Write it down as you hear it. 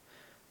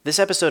This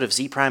episode of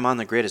Z Prime on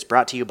the Grid is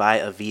brought to you by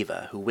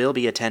Aviva, who will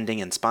be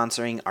attending and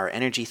sponsoring our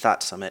Energy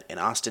Thought Summit in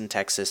Austin,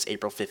 Texas,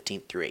 April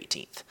 15th through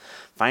 18th.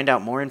 Find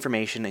out more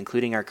information,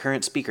 including our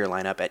current speaker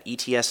lineup, at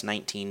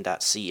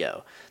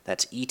ets19.co.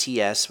 That's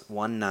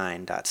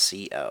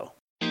ets19.co.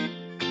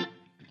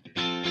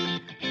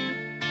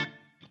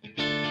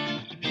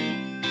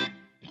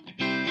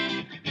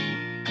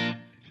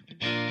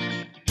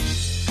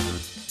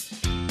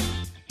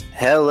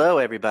 Hello,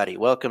 everybody.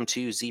 Welcome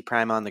to Z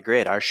Prime on the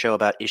Grid, our show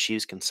about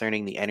issues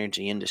concerning the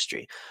energy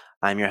industry.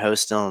 I'm your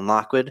host, Dylan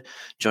Lockwood.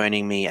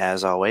 Joining me,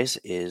 as always,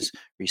 is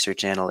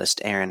research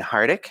analyst Aaron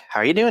Hardick.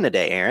 How are you doing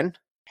today, Aaron?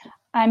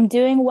 I'm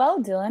doing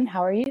well, Dylan.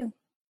 How are you?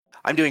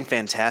 I'm doing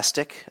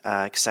fantastic.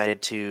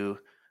 Excited to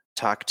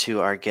talk to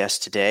our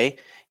guest today.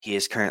 He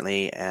is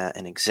currently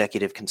an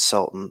executive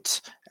consultant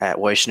at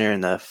Weishner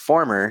and the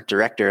former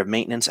director of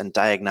maintenance and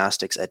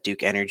diagnostics at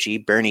Duke Energy,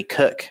 Bernie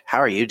Cook. How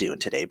are you doing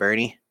today,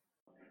 Bernie?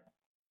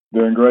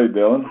 Doing great,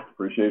 Dylan.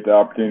 Appreciate the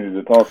opportunity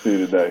to talk to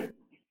you today.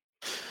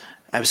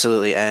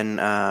 Absolutely. And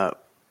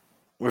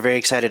we're very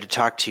excited to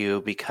talk to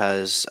you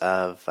because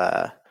of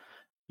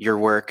your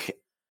work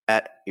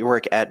at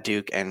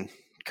Duke and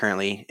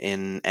currently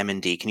in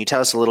M&D. Can you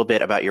tell us a little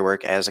bit about your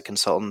work as a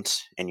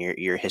consultant and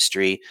your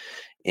history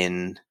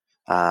in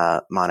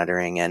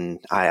monitoring and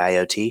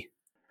IIoT?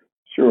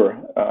 Sure.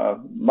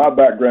 My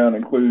background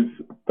includes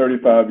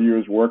 35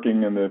 years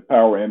working in the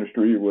power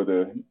industry with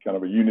a kind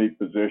of a unique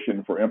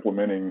position for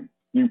implementing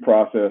new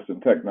process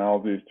and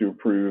technologies to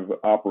improve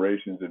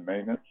operations and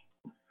maintenance.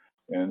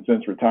 And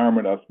since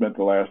retirement, I've spent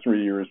the last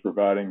 3 years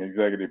providing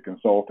executive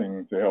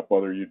consulting to help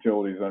other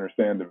utilities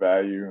understand the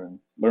value and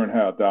learn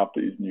how to adopt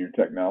these new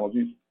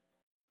technologies.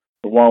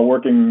 But while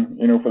working,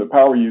 for the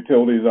power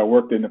utilities, I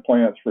worked in the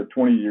plants for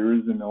 20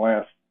 years. In the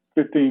last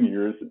 15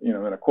 years, in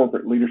a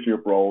corporate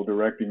leadership role,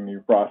 directing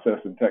new process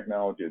and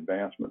technology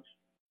advancements.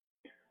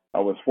 I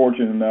was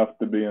fortunate enough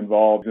to be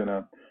involved in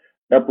a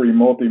EPRI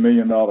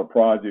multi-million-dollar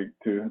project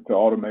to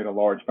automate a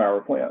large power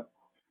plant.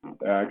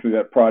 Actually,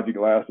 that project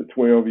lasted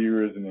 12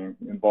 years and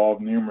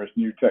involved numerous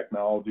new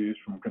technologies,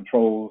 from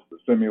controls to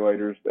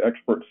simulators to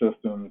expert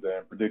systems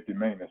and predictive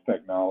maintenance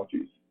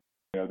technologies.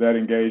 That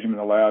engagement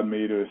allowed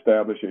me to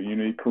establish a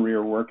unique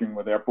career working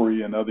with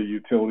EPRI and other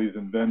utilities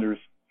and vendors,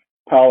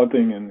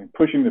 piloting and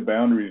pushing the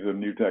boundaries of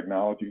new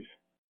technologies.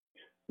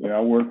 I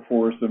worked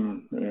for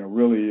some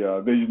really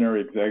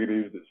visionary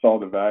executives that saw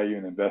the value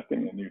in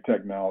investing in new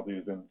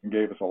technologies and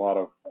gave us a lot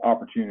of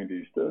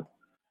opportunities to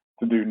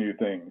do new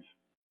things.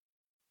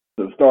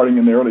 So starting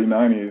in the early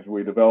 90s,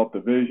 we developed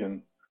a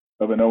vision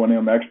of an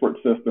O&M expert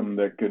system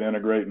that could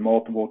integrate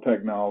multiple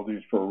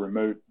technologies for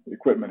remote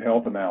equipment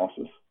health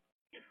analysis.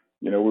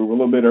 We were a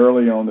little bit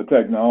early on the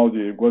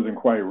technology. It wasn't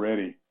quite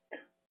ready.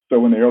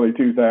 So in the early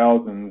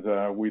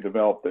 2000s, we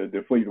developed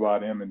the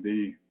fleet-wide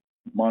M&D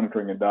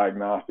monitoring and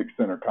diagnostics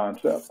center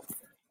concept.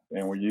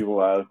 And we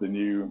utilized the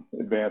new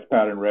advanced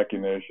pattern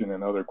recognition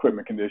and other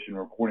equipment condition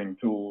reporting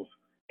tools,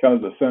 kind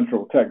of the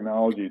central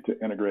technology to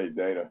integrate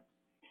data.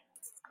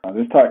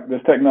 This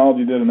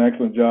technology did an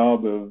excellent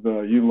job of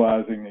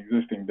utilizing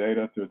existing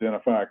data to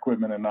identify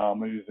equipment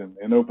anomalies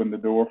and open the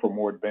door for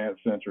more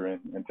advanced sensor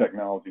and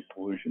technology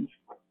solutions.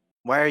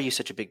 Why are you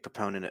such a big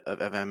proponent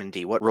of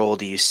M&D? What role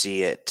do you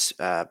see it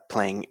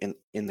playing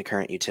in the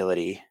current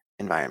utility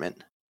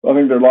environment? I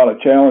think there are a lot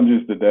of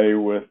challenges today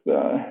with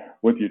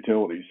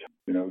utilities.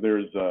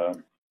 There's a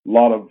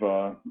lot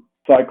of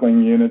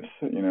cycling units.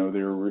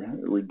 Their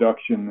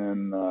reduction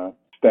in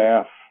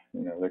staff.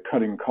 They're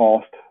cutting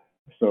cost.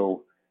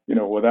 So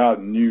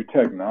without new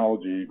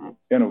technology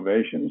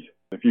innovations,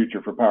 the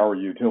future for power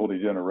utility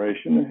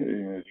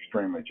generation is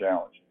extremely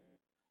challenged.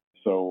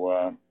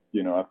 So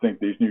I think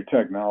these new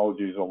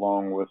technologies,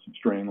 along with some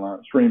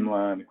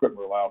streamlined equipment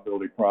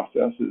reliability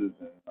processes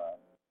and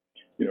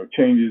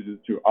changes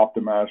to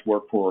optimize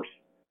workforce,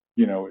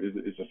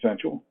 is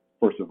essential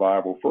for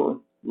survival for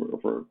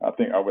I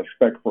think I would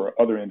expect for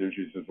other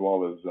industries as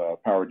well as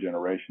power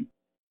generation.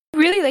 I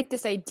really like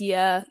this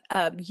idea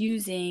of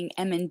using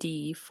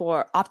M&D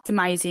for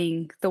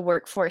optimizing the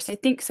workforce. I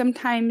think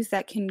sometimes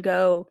that can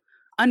go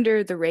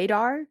under the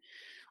radar.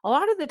 A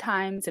lot of the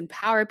times in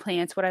power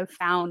plants, what I've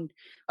found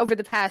over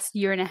the past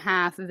year and a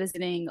half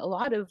visiting a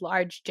lot of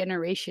large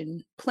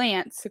generation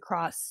plants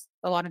across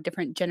a lot of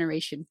different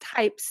generation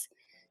types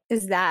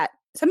is that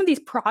some of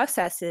these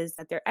processes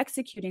that they're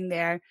executing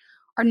there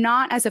are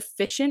not as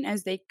efficient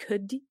as they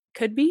could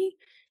be.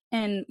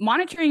 And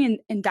monitoring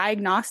and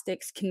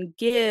diagnostics can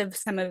give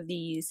some of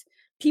these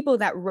people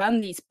that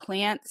run these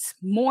plants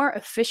more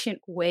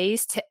efficient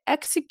ways to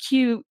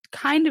execute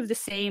kind of the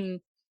same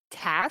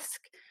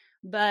task,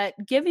 but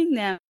giving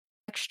them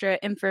extra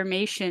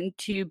information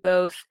to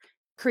both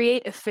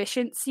create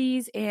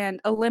efficiencies and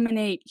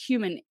eliminate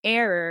human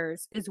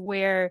errors is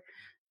where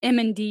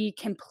M&D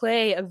can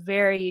play a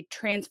very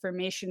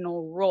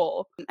transformational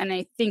role. And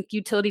I think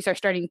utilities are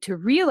starting to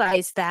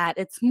realize that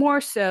it's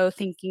more so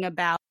thinking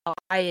about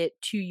it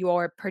to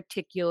your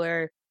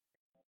particular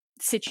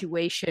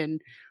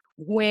situation,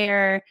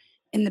 where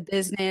in the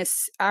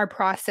business our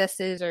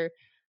processes are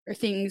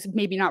things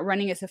maybe not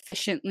running as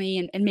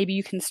efficiently, and maybe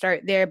you can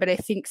start there. But I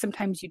think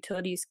sometimes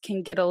utilities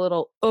can get a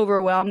little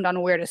overwhelmed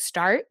on where to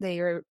start. They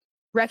are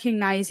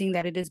recognizing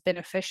that it is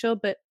beneficial,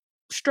 but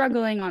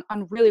struggling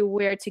on really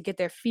where to get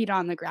their feet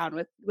on the ground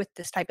with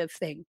this type of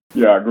thing.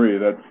 Yeah, I agree.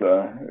 That's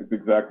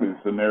exactly the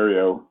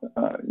scenario.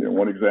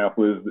 One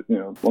example is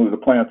that, one of the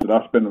plants that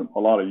I spent a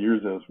lot of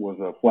years as was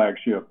a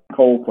flagship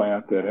coal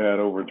plant that had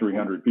over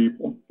 300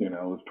 people. It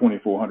was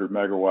 2,400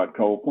 megawatt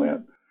coal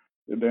plant.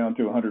 They're down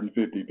to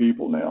 150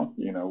 people now,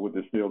 with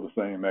still the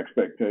same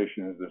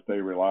expectation is to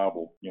stay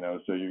reliable,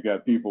 so you've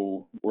got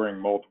people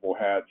wearing multiple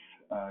hats,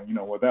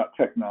 without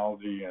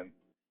technology and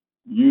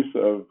use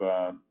of,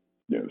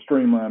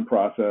 streamlined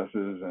processes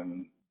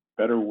and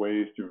better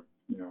ways to,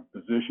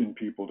 position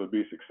people to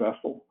be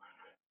successful,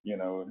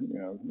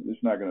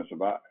 it's not going to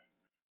survive.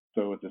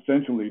 So it's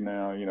essentially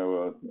now,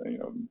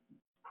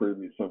 for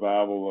the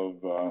survival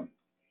of,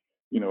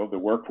 of the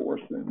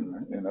workforce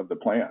and of the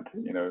plant,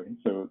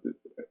 so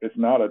it's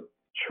not a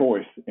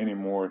choice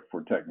anymore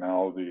for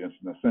technology. It's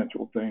an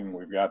essential thing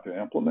we've got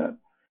to implement,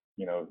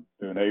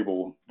 to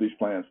enable these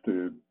plants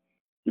to,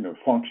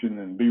 function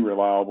and be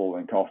reliable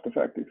and cost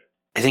effective.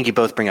 I think you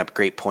both bring up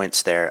great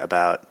points there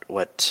about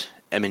what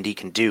M&D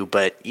can do,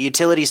 but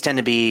utilities tend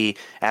to be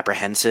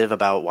apprehensive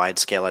about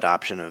wide-scale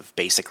adoption of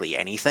basically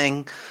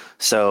anything.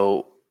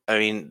 So, I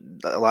mean,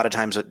 a lot of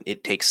times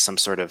it takes some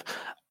sort of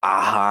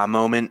aha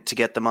moment to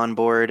get them on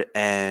board.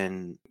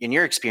 And in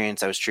your experience,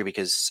 that was true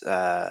because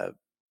that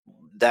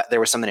there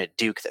was something at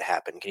Duke that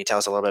happened. Can you tell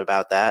us a little bit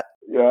about that?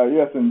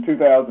 Yes, in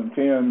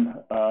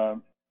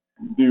 2010,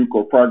 Duke,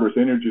 or Progress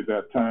Energy at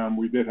that time,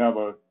 we did have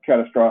a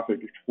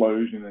catastrophic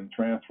explosion and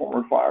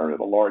transformer fire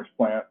at a large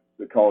plant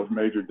that caused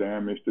major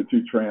damage to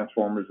 2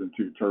 transformers and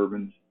 2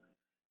 turbines.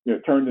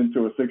 It turned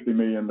into a $60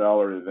 million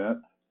event,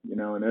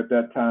 and at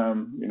that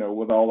time,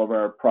 with all of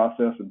our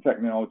process and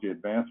technology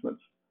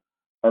advancements,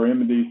 our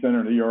M&D Center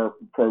and ER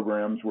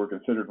programs were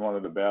considered one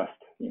of the best.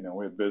 We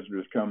had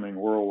visitors coming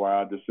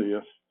worldwide to see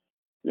us,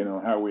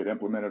 how we had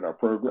implemented our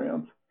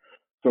programs.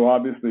 So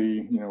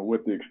obviously,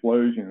 with the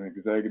explosion,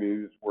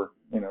 executives were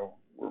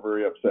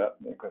very upset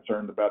and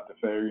concerned about the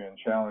failure and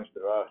challenged to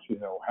us,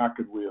 how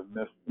could we have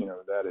missed,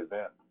 that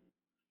event?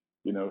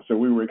 So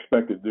we were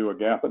expected to do a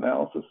gap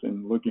analysis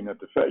in looking at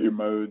the failure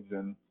modes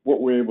and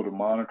what we're able to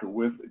monitor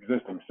with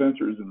existing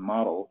sensors and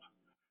models,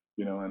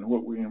 and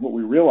what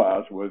we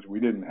realized was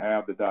we didn't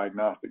have the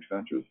diagnostic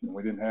sensors and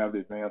we didn't have the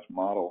advanced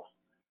models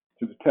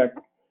to detect,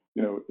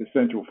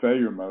 essential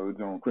failure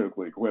modes on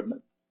critical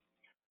equipment.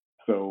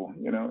 So,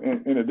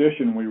 in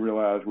addition, we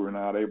realized we were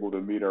not able to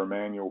meet our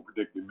manual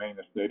predictive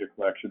maintenance data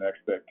collection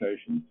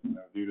expectations,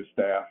 due to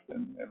staff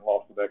and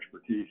loss of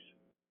expertise.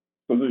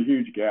 So there's a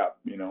huge gap,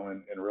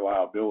 in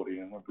reliability.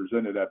 And when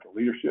presented at the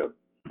leadership,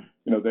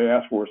 they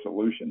asked for a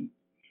solution.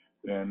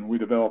 And we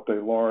developed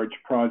a large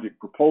project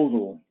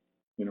proposal,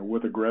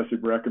 with aggressive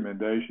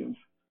recommendations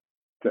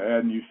to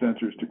add new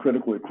sensors to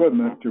critical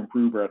equipment to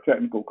improve our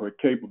technical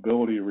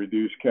capability to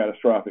reduce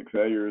catastrophic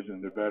failures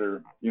and to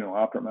better,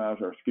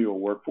 optimize our skilled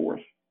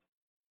workforce.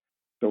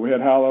 So we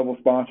had high-level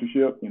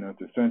sponsorship.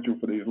 It's essential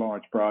for these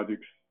large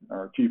projects.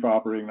 Our chief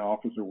operating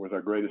officer was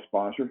our greatest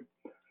sponsor,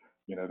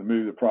 to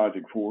move the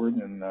project forward.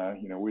 And,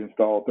 we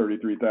installed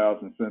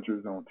 33,000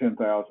 sensors on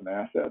 10,000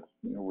 assets,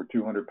 with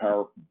 200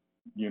 power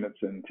units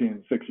in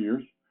 6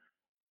 years.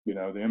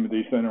 The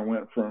M&D Center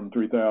went from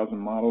 3,000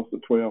 models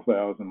to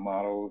 12,000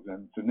 models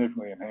and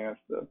significantly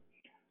enhanced the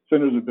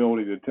center's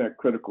ability to detect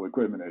critical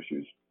equipment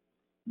issues.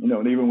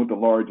 And even with the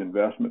large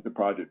investment, the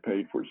project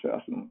paid for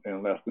itself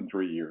in less than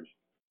 3 years.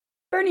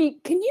 Bernie,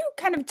 can you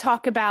kind of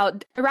talk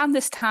about around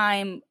this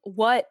time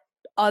what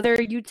other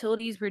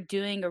utilities were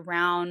doing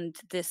around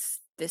this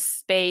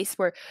space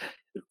where,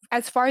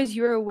 as far as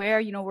you're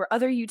aware, were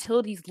other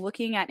utilities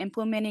looking at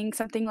implementing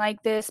something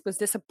like this? Was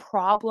this a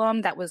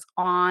problem that was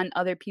on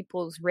other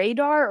people's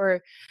radar,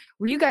 or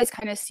were you guys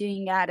kind of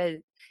seeing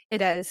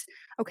it as,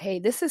 okay,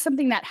 this is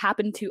something that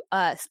happened to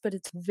us, but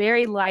it's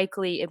very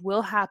likely it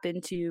will happen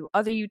to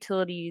other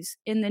utilities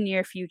in the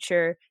near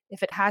future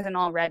if it hasn't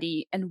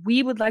already, and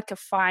we would like to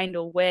find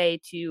a way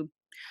to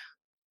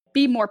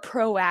be more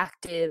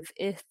proactive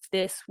if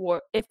this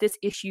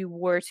issue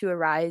were to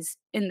arise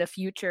in the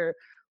future?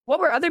 What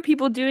were other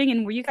people doing,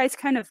 and were you guys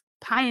kind of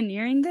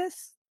pioneering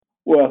this?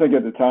 Well, I think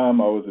at the time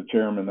I was the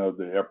chairman of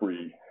the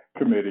EPRI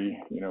committee,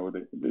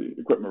 the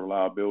Equipment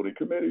Reliability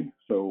Committee.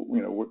 So,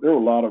 there were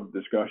a lot of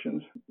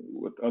discussions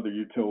with other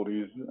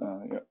utilities,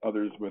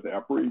 others with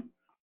EPRI.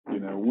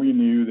 We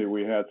knew that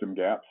we had some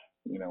gaps.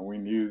 We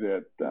knew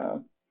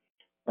that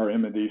our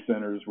M&D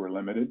centers were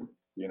limited,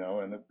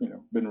 and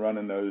been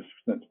running those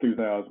since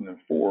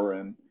 2004,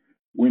 and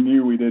we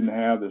knew we didn't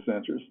have the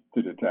sensors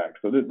to detect.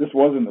 So this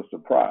wasn't a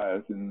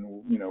surprise, and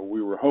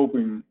we were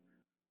hoping,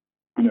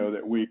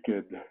 that we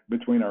could,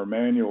 between our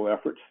manual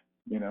efforts,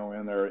 and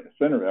our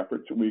center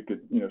efforts, we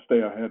could,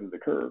 stay ahead of the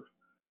curve.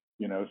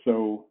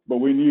 So, but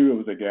we knew it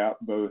was a gap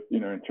both,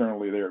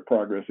 internally there at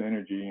Progress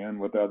Energy and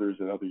with others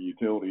at other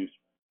utilities.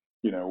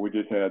 We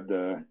just had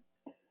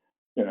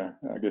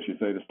I guess you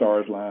say the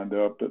stars lined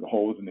up, that the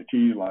holes in the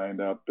keys lined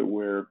up to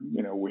where,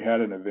 we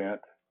had an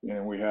event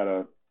and we had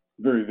a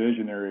very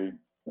visionary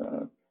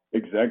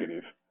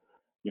executive,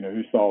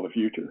 who saw the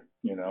future,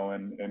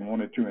 and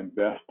wanted to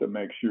invest to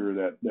make sure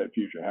that that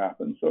future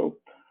happened. So,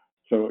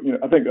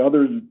 I think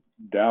others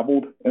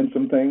dabbled in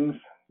some things,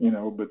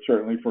 but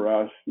certainly for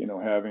us,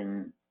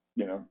 having,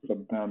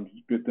 sometimes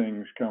good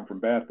things come from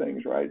bad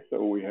things, right?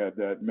 So we had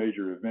that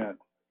major event,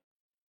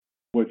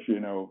 which,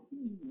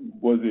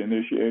 was the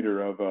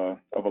initiator of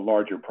a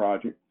larger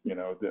project,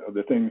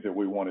 the things that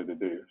we wanted to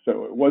do.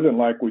 So it wasn't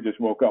like we just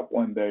woke up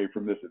one day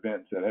from this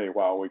event and said, hey,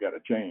 wow, we got to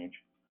change.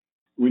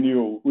 We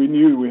knew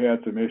we had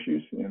some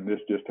issues, and this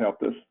just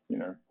helped us,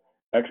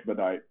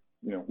 expedite,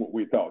 what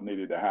we thought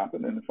needed to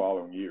happen in the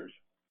following years.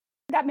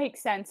 That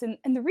makes sense.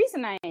 And the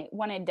reason I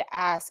wanted to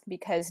ask,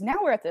 because now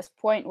we're at this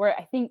point where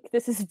I think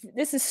this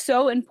is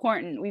so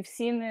important. We've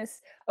seen this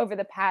over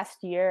the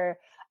past year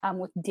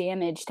with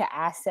damage to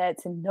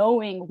assets, and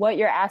knowing what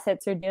your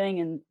assets are doing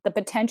and the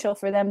potential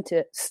for them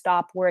to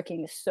stop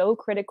working is so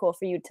critical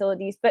for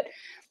utilities. But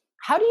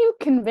how do you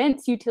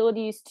convince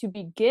utilities to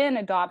begin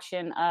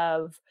adoption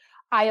of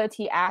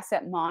IoT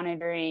asset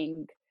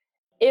monitoring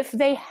if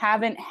they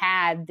haven't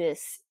had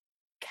this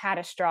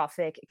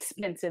catastrophic,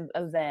 expensive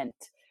event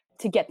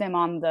to get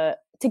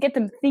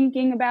them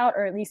thinking about,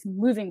 or at least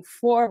moving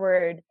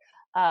forward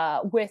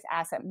with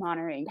asset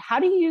monitoring? How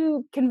do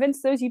you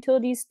convince those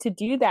utilities to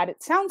do that?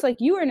 It sounds like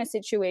you were in a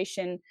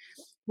situation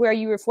where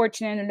you were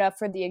fortunate enough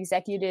for the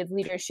executive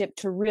leadership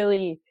to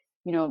really,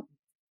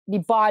 be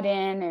bought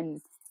in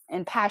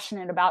and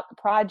passionate about the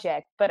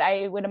project. But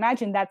I would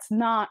imagine that's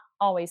not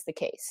always the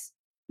case.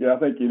 Yeah, I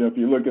think, if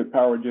you look at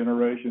power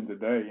generation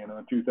today,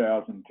 in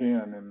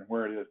 2010 and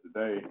where it is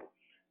today,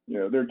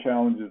 their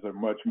challenges are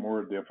much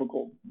more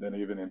difficult than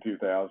even in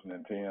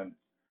 2010.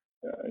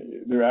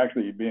 They're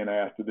actually being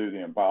asked to do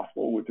the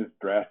impossible, which is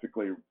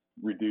drastically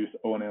reduce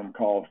O&M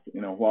costs,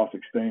 while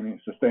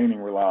sustaining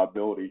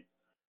reliability.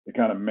 They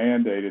kind of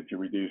mandated to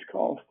reduce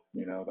cost,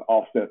 to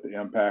offset the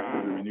impact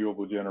of the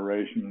renewable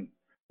generation,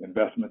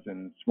 investments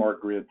in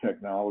smart grid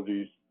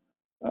technologies.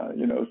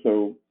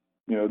 So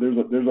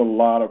there's a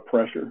lot of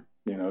pressure.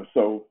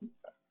 So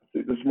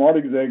the smart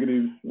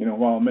executives,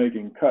 while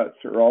making cuts,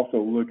 are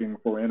also looking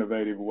for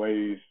innovative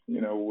ways,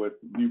 with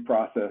new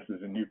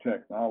processes and new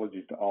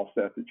technologies to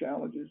offset the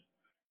challenges,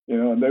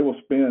 and they will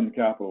spend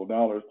capital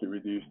dollars to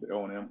reduce the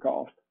O&M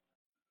cost.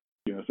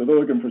 So they're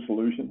looking for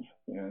solutions,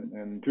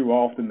 and too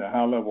often the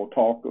high-level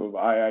talk of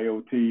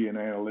IIoT and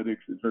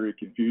analytics is very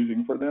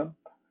confusing for them.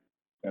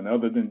 And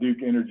other than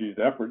Duke Energy's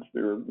efforts,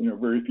 there are,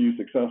 very few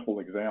successful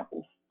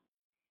examples.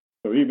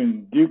 So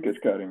even Duke is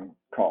cutting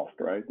cost,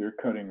 right? They're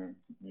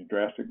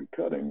drastically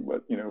cutting,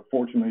 but,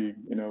 fortunately,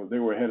 they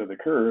were ahead of the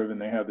curve and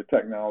they have the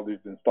technologies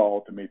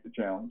installed to meet the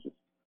challenges.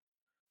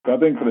 So I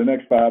think for the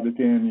next 5 to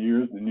 10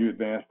 years, the new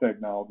advanced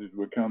technologies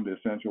will become the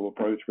essential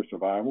approach for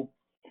survival.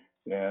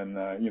 And,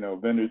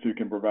 vendors who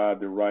can provide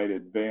the right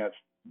advanced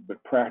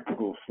but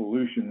practical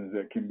solutions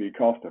that can be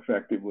cost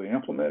effectively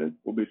implemented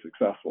will be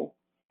successful.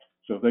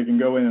 So if they can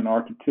go in and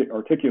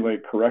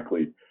articulate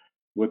correctly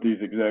with these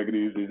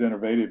executives, these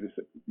innovative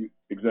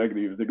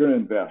executives, they're going to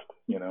invest,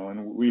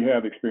 and we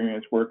have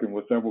experience working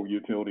with several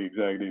utility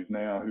executives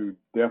now who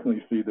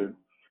definitely see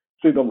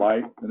the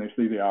light and they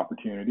see the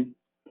opportunity.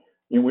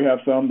 And we have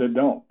some that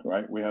don't,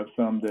 right? We have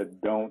some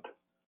that don't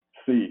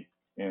see,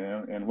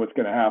 and what's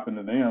going to happen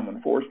to them,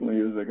 unfortunately,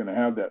 is they're going to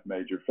have that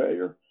major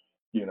failure,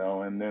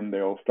 and then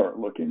they'll start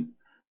looking.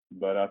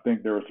 But I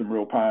think there are some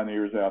real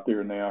pioneers out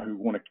there now who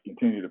want to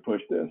continue to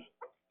push this.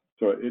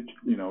 So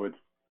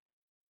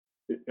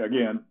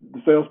again,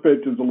 the sales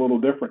pitch is a little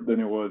different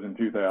than it was in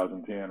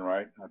 2010,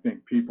 right? I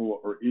think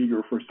people are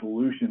eager for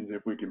solutions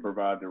if we can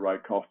provide the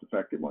right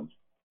cost-effective ones.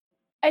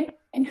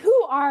 And who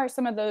are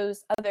some of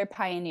those other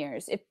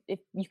pioneers? If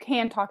you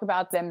can talk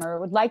about them or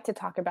would like to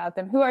talk about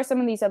them, who are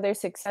some of these other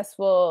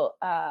successful,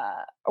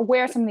 or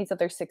where are some of these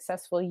other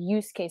successful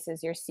use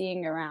cases you're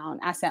seeing around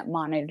asset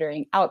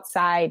monitoring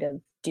outside of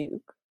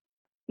Duke?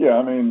 Yeah,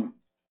 I mean,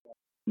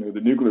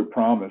 the nuclear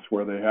promise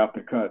where they have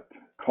to cut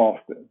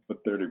cost by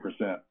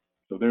 30%.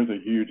 So there's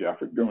a huge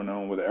effort going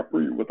on with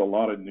EPRI, with a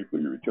lot of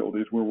nuclear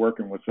utilities. We're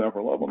working with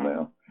several of them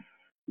now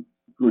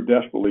who are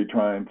desperately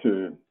trying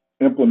to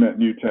implement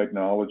new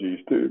technologies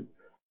to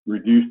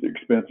reduce the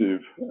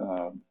expensive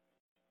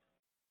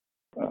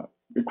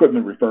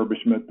equipment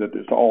refurbishment that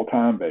is all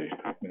time-based.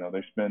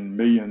 They spend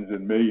millions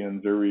and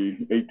millions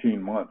every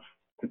 18 months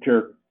to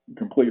tear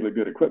completely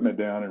good equipment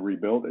down and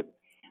rebuild it.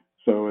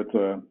 So it's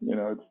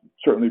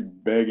certainly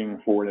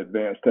begging for an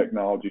advanced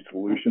technology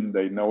solution.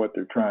 They know it,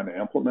 they're trying to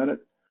implement it.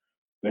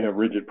 They have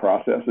rigid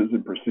processes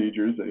and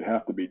procedures that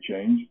have to be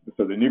changed.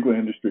 So the nuclear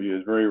industry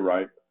is very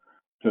ripe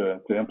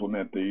to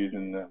implement these,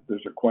 and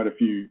there's quite a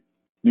few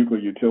nuclear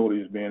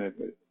utilities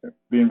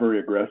being very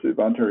aggressive.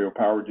 Ontario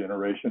Power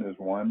Generation is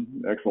one,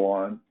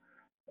 Exelon,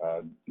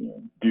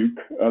 Duke,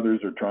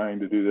 others are trying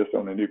to do this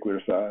on the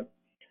nuclear side.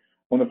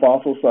 On the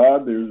fossil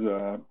side, there's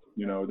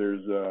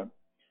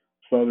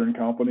Southern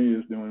Company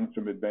is doing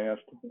some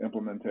advanced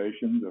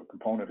implementations of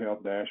component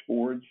health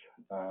dashboards.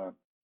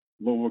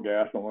 Louisville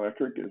Gas and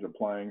Electric is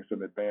applying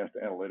some advanced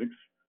analytics.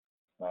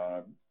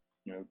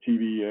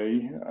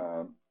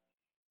 TVA.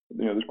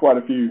 There's quite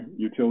a few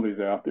utilities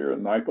out there.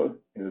 NYPA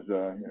has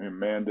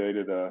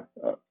mandated a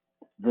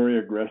very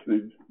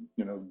aggressive,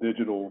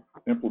 digital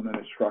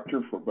implemented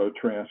structure for both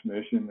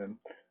transmission, and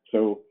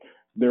so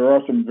there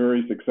are some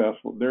very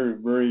successful. They're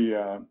very,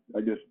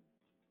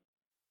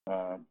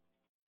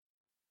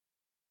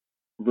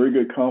 very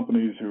good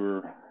companies who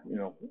are,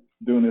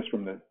 doing this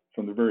from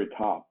the very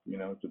top.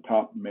 It's a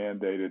top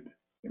mandated,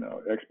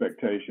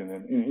 expectation,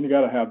 and you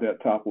got to have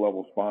that top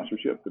level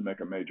sponsorship to make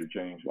a major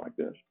change like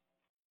this.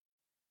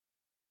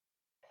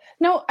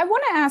 Now, I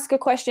want to ask a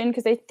question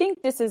because I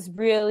think this is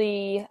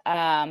really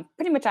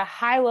pretty much a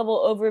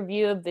high-level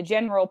overview of the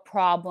general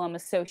problem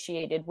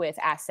associated with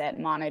asset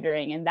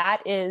monitoring, and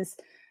that is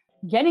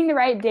getting the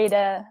right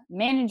data,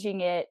 managing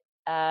it,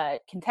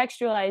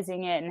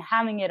 contextualizing it, and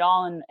having it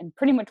all in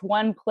pretty much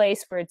one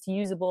place where it's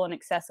usable and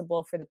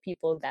accessible for the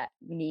people that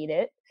need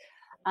it.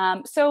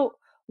 So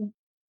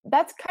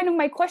that's kind of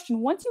my question.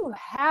 Once you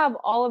have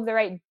all of the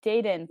right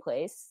data in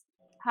place,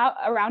 how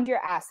around your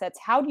assets,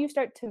 how do you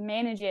start to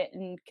manage it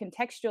and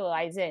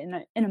contextualize it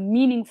in a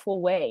meaningful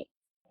way?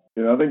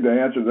 I think the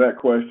answer to that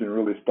question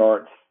really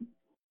starts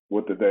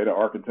with the data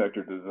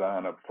architecture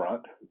design up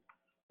front.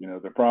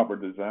 The proper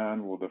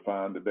design will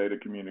define the data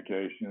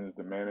communications,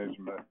 the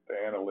management, the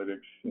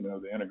analytics,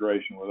 the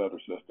integration with other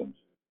systems.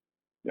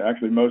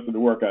 Actually, most of the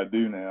work I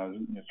do now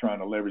is trying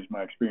to leverage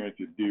my experience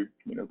at Duke,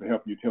 to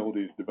help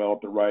utilities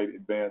develop the right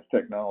advanced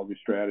technology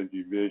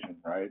strategy vision,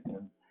 right?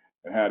 And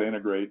how it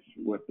integrates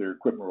with their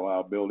equipment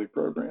reliability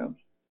programs.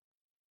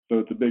 So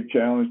it's a big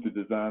challenge to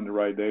design the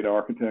right data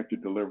architecture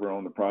to deliver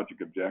on the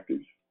project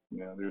objectives.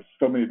 There's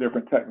so many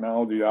different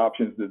technology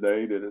options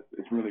today that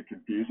it's really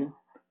confusing.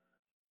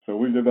 So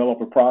we've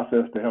developed a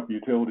process to help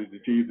utilities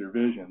achieve their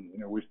vision.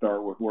 We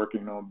start with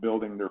working on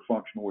building their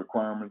functional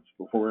requirements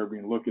before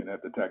even looking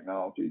at the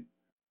technology.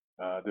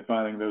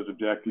 Defining those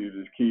objectives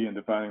is key in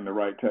defining the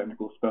right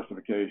technical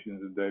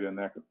specifications and data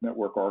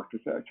network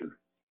architecture.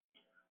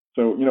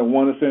 So,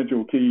 one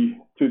essential key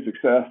to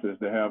success is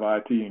to have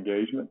IT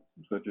engagement,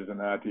 such as an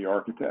IT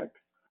architect,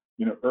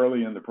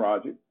 early in the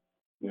project.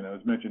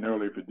 As mentioned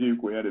earlier for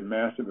Duke, we added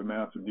massive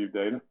amounts of new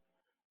data.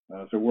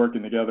 So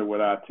working together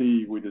with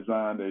IT, we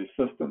designed a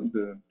system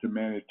to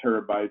manage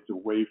terabytes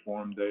of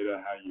waveform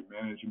data, how you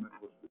manage them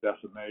with the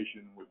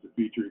decimation, with the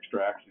feature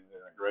extraction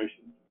and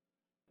integration.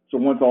 So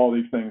once all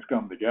these things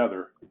come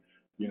together,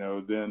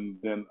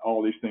 then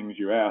all these things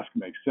you ask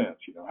make sense.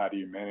 How do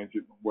you manage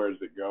it? Where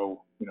does it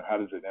go? How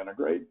does it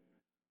integrate?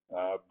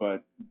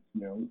 But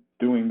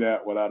doing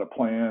that without a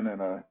plan and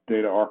a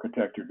data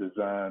architecture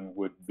design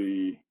would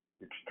be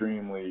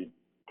extremely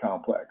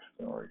complex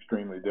or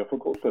extremely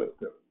difficult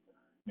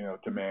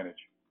to manage.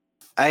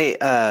 I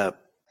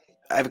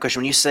have a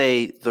question. When you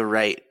say the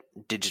right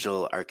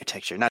digital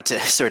architecture, not to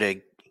sort of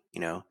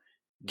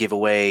give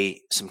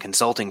away some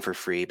consulting for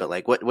free, but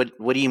like what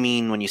do you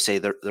mean when you say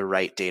the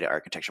right data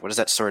architecture? What does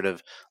that sort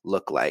of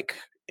look like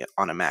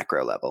on a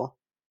macro level?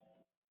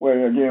 Well,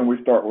 again,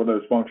 we start with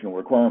those functional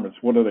requirements.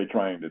 What are they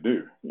trying to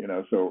do?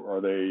 So are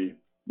they,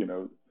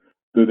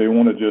 do they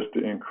want to just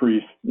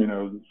increase,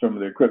 some of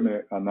the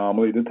equipment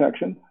anomaly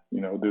detection?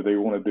 Do they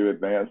want to do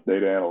advanced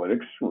data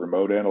analytics,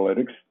 remote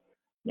analytics?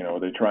 Are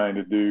they trying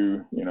to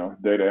do,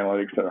 data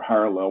analytics at a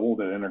higher level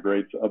that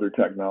integrates other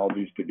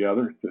technologies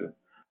together to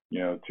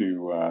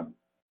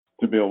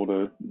be able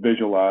to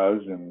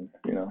visualize and,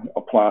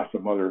 apply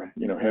some other,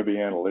 heavy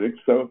analytics?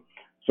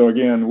 So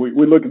again,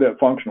 we look at that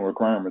functional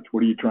requirements.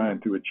 What are you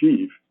trying to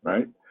achieve,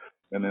 right?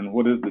 And then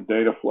what is the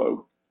data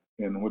flow?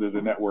 And what does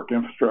the network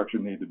infrastructure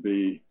need to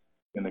be?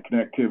 And the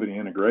connectivity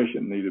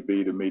integration need to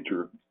be to meet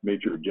your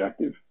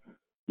objective.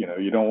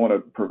 You don't want to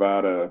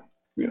provide a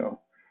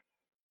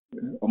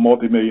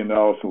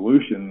multi-million-dollar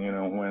solution,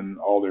 when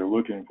all they're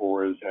looking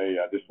for is, hey,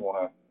 I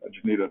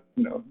just need to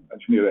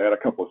add a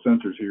couple of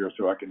sensors here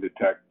so I can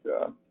detect,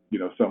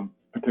 some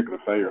particular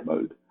failure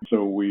mode.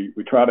 So we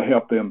try to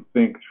help them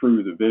think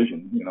through the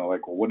vision,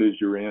 like, well, what is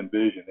your end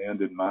vision,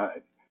 end in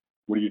mind?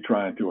 What are you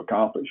trying to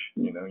accomplish?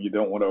 You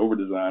don't want to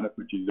over-design it,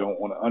 but you don't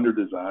want to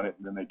under-design it.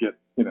 And then they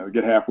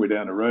get halfway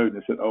down the road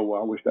and they said, oh,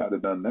 well, I wish I'd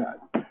have done that.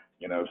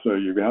 So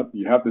you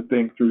have to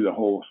think through the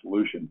whole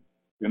solution.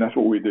 And that's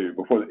what we do.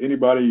 Before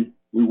anybody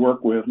we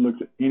work with looks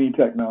at any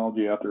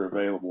technology out there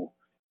available,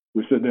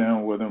 we sit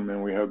down with them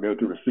and we go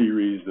through a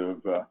series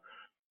of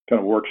kind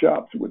of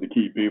workshops with the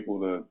key people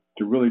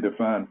to really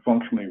define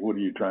functionally what are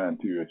you trying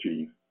to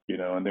achieve,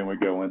 and then we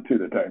go into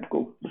the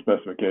technical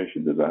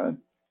specification design.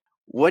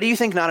 What do you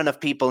think not enough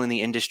people in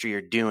the industry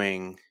are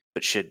doing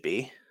but should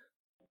be?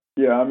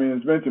 Yeah, I mean,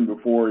 as mentioned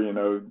before,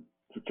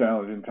 it's a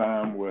challenging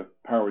time with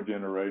power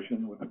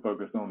generation, with the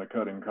focus on the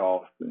cutting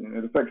costs. And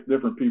it affects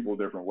different people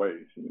different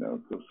ways,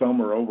 So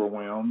some are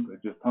overwhelmed,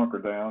 they just hunker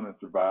down and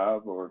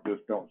survive, or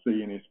just don't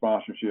see any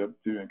sponsorship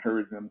to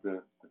encourage them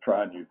to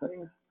try new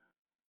things.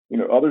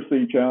 Others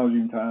see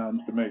challenging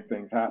times to make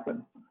things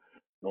happen.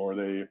 or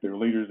if they're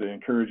leaders, they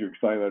encourage or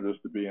excite others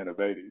to be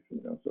innovative.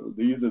 So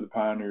these are the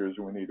pioneers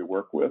we need to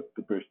work with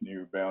to push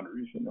new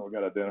boundaries. We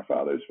got to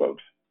identify those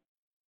folks.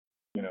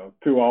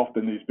 Too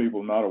often these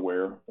people are not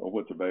aware of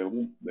what's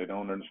available. They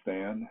don't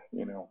understand,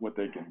 what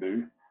they can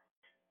do.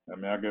 I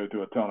mean, I go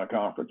to a ton of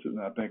conferences,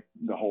 and I think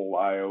the whole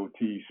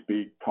IoT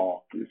speak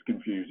talk is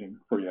confusing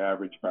for your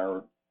average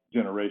power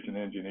generation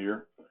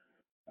engineer.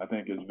 I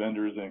think as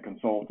vendors and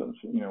consultants,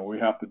 we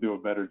have to do a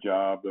better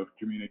job of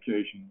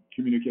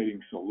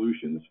communicating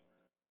solutions,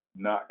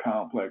 not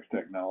complex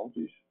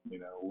technologies.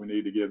 We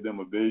need to give them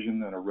a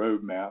vision and a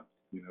roadmap,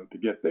 to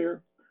get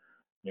there.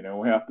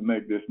 We have to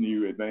make this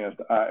new advanced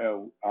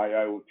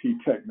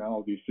IoT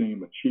technology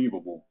seem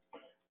achievable,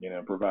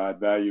 provide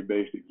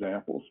value-based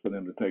examples for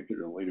them to take to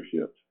their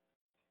leaderships.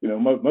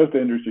 Most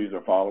industries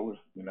are followers.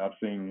 I've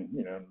seen,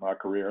 in my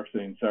career, I've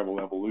seen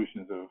several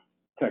evolutions of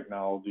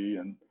technology,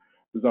 and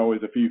there's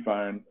always a few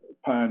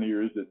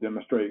pioneers that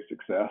demonstrate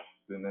success,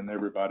 and then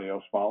everybody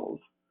else follows.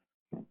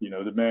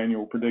 The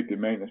manual predictive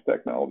maintenance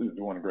technology is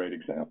one great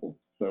example.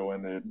 So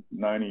in the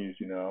 90s,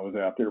 I was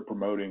out there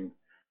promoting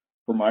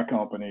for my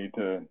company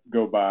to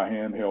go buy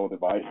handheld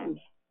devices,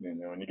 and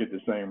you get the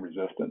same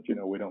resistance.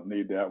 We don't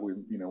need that. We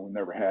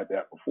never had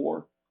that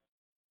before.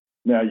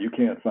 Now you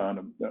can't find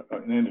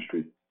an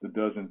industry that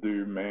doesn't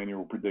do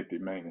manual predictive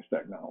maintenance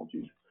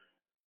technologies.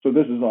 So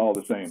this is all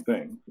the same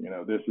thing.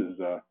 This is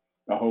a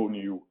whole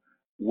new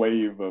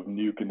wave of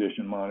new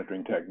condition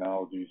monitoring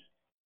technologies,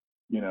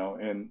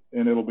 and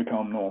it'll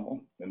become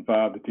normal. In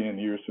 5 to 10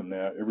 years from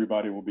now,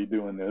 everybody will be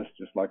doing this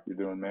just like they're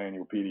doing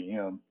manual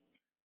PDM.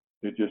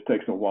 It just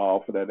takes a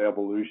while for that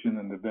evolution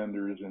and the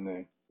vendors and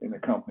the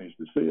companies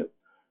to see it,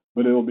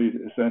 but it'll be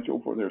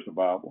essential for their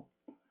survival.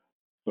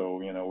 So,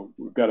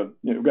 we've got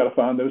to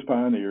find those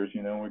pioneers,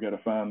 we've got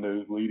to find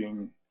those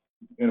leading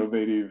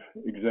innovative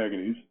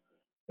executives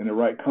and the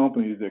right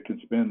companies that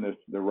can spin this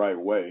the right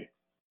way,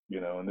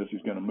 and this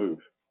is going to move.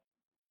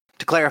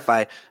 To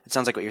clarify, it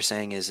sounds like what you're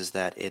saying is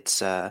that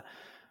it's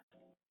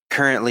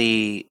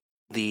currently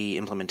the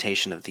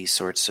implementation of these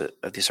sorts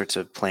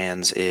of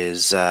plans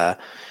is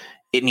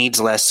it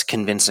needs less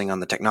convincing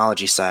on the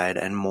technology side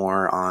and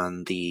more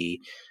on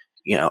the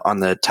on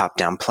the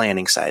top-down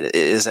planning side.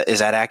 Is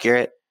that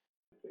accurate?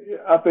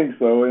 I think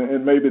so,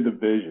 and maybe the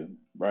vision,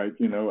 right?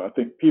 I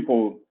think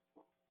people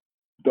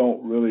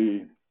don't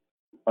really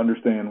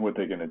understand what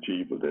they can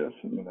achieve with this.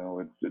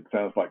 It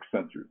sounds like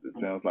sensors. It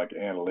sounds like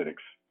analytics.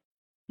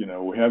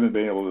 We haven't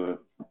been able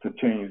to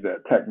change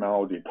that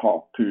technology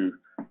talk to,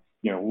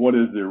 what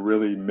is the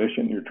really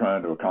mission you're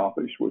trying to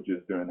accomplish, which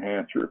is to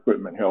enhance your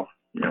equipment health,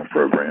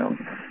 program.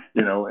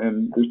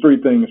 And there's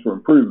 3 things for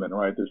improvement,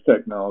 right? There's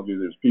technology,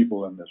 there's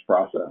people, and there's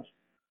process,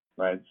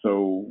 right?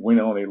 So we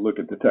not only look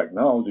at the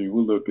technology,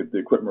 we look at the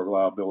equipment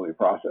reliability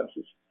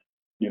processes,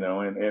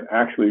 and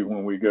actually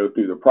when we go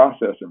through the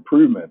process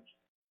improvements,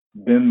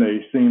 then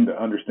they seem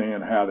to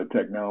understand how the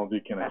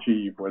technology can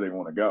achieve where they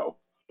want to go.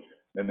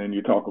 And then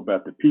you talk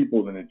about the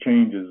people and the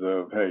changes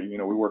of, hey,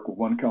 we work with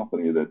one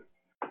company that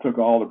took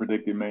all the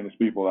predictive maintenance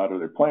people out of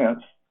their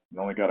plants and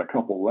only got a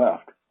couple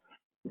left,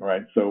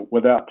 right? So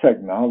without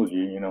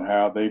technology,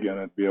 how are they going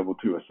to be able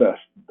to assess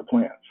the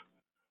plants?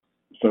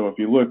 So if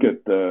you look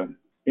at the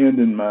end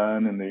in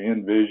mind and the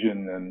end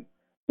vision and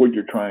what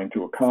you're trying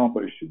to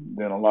accomplish,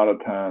 then a lot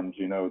of times,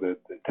 that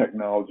the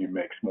technology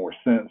makes more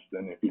sense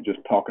than if you're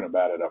just talking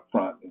about it up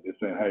front and just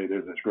saying, hey,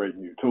 there's this great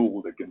new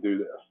tool that can do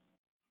this.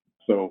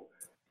 So,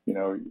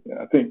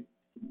 I think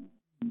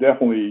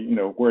definitely,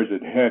 where's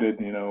it headed?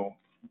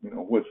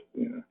 What's,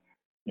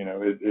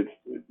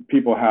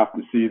 people have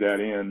to see that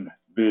end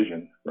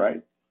vision,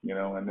 right?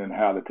 And then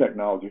how the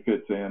technology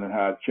fits in and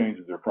how it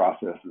changes their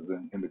processes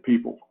and the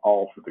people,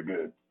 all for the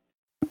good.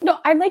 No,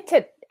 I'd like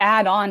to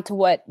add on to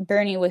what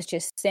Bernie was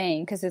just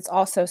saying, because it's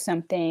also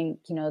something,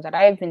 that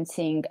I've been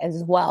seeing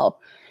as well.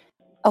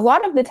 A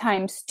lot of the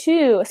times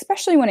too,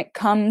 especially when it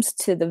comes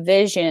to the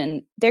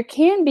vision, there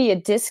can be a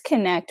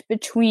disconnect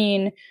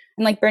between,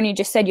 and like Bernie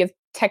just said, you have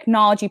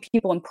technology,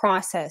 people, and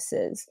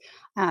processes.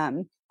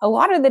 A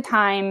lot of the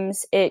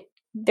times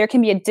there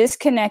can be a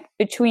disconnect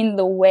between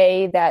the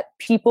way that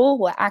people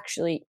will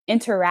actually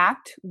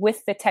interact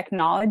with the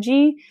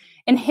technology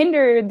and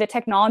hinder the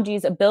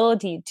technology's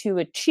ability to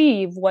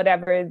achieve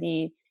whatever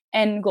the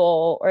end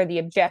goal or the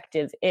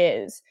objective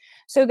is.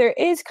 So there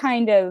is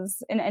kind of,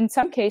 in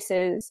some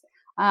cases,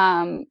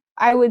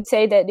 I would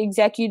say that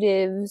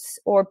executives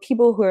or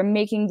people who are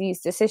making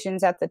these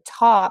decisions at the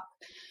top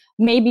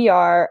maybe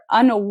are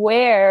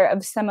unaware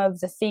of some of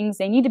the things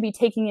they need to be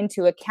taking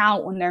into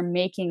account when they're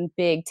making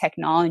big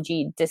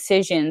technology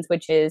decisions,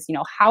 which is,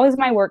 how is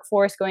my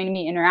workforce going to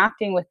be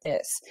interacting with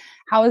this?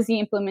 How is the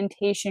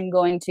implementation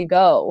going to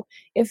go?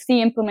 If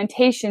the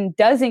implementation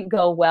doesn't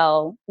go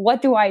well,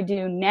 what do I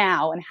do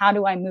now? And how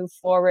do I move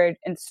forward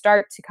and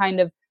start to kind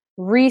of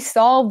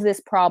resolve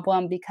this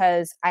problem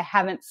because I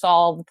haven't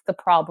solved the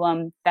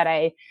problem that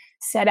I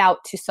set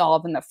out to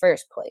solve in the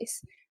first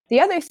place? The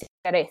other thing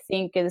that I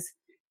think is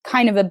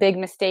kind of a big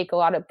mistake a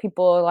lot of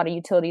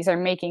utilities are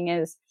making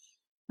is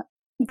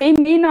they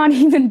may not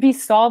even be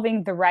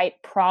solving the right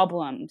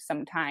problem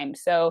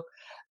sometimes. So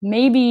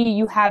maybe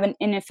you have an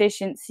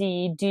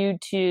inefficiency due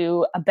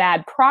to a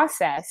bad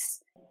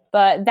process,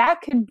 but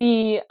that could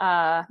be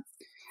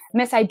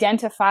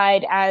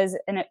misidentified as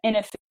an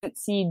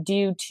inefficiency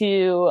due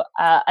to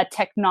a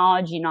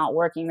technology not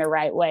working the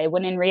right way,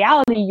 when in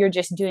reality, you're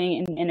just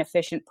doing an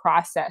inefficient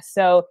process.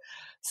 So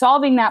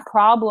solving that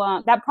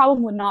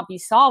problem would not be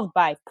solved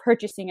by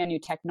purchasing a new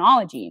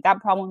technology.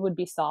 That problem would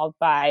be solved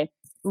by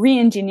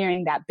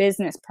re-engineering that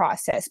business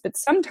process. But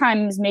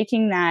sometimes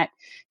making that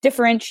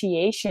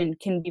differentiation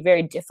can be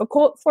very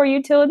difficult for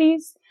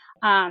utilities.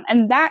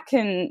 And that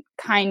can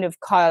kind of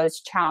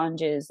cause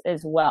challenges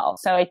as well.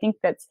 So I think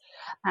that's,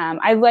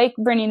 I like,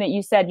 Brittany, that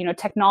you said,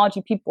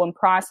 technology, people, and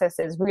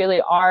processes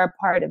really are a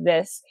part of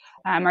this,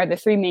 are the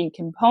three main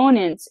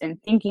components,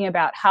 and thinking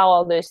about how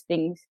all these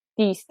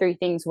three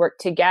things work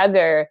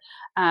together,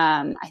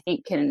 I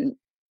think can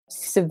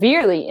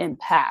severely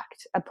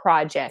impact a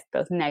project,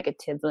 both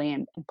negatively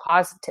and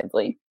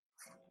positively.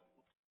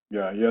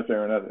 Yeah, yes,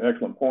 Aaron, that's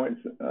excellent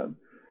points.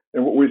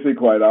 And what we see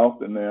quite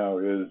often now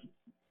is,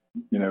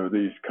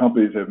 these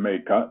companies have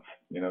made cuts,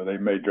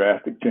 they've made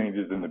drastic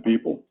changes in the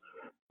people,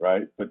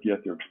 right? But yet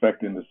they're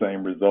expecting the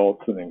same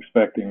results and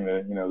expecting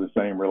the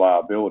same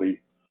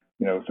reliability,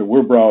 so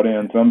we're brought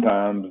in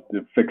sometimes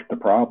to fix the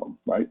problem,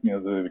 right?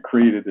 They've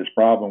created this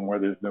problem where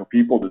there's no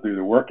people to do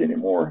the work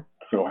anymore.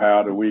 So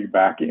how do we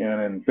back in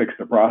and fix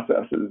the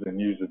processes and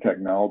use the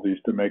technologies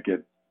to make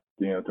it,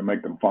 to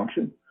make them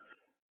function?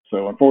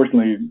 So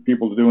unfortunately,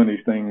 people are doing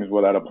these things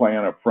without a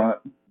plan up front,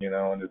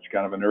 and it's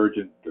kind of an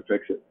urgent to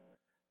fix it.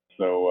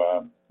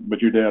 So, but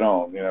you're dead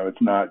on.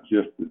 It's not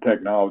just the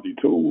technology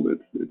tool;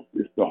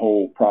 it's the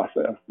whole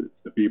process. It's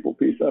the people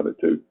piece of it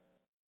too.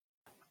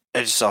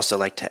 I just also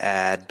like to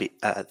add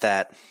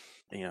that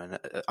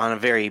on a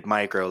very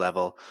micro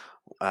level,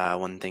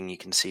 one thing you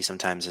can see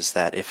sometimes is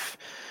that if,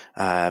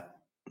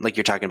 like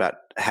you're talking about,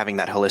 having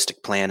that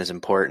holistic plan is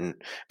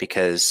important,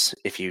 because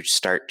if you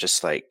start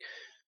just like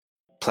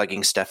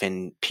plugging stuff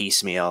in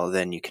piecemeal,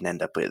 then you can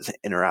end up with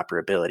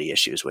interoperability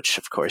issues, which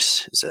of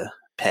course is a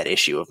pet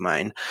issue of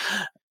mine.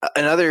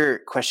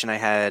 Another question I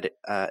had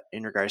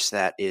in regards to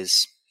that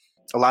is,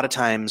 a lot of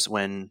times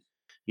when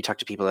you talk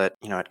to people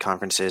at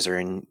conferences or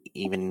even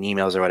in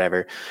emails or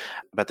whatever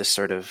about this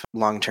sort of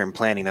long-term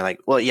planning, they're like,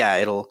 well, yeah,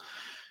 it'll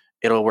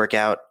work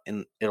out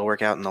in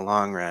the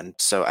long run.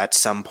 So at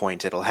some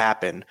point it'll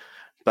happen.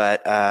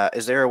 But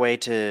is there a way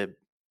to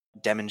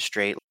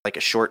demonstrate like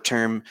a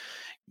short-term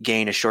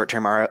gain, a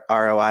short-term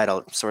ROI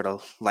to sort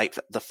of light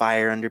the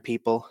fire under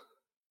people?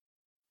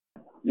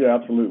 Yeah,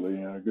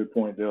 absolutely. Good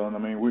point, Dylan. I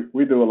mean,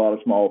 we do a lot of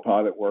small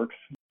pilot works.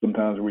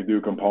 Sometimes we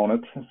do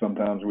components.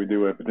 Sometimes we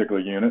do a particular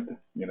unit.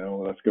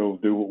 Let's go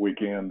do what we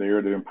can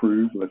there to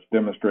improve. Let's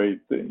demonstrate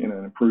the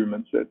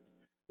improvements that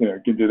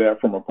can do that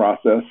from a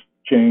process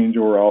change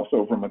or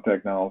also from a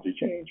technology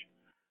change.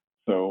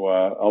 So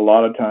a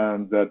lot of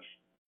times that's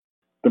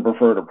the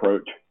preferred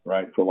approach,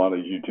 right? For a lot of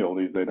these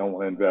utilities, they don't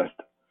want to invest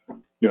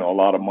a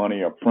lot of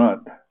money up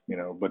front,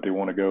 but they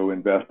want to go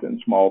invest in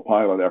small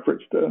pilot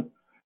efforts to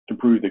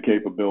prove the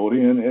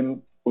capability.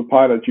 And with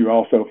pilots, you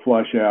also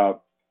flesh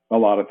out a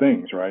lot of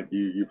things, right?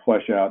 You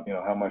flesh out,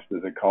 how much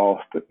does it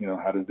cost?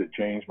 How does it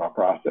change my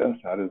process?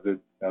 How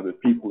do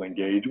people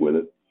engage with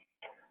it?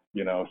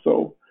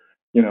 So,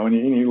 and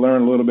you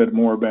learn a little bit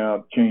more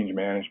about change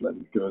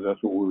management, because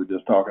that's what we were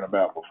just talking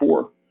about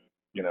before.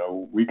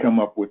 We come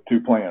up with two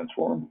plans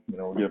for them.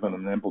 We give them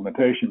an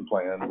implementation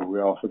plan, but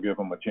we also give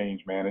them a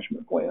change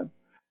management plan.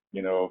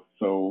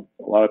 So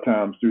a lot of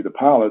times through the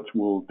pilots,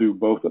 we'll do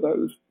both of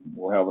those.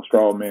 We'll have a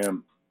straw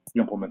man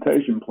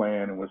implementation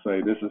plan, and we'll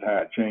say, this is how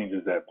it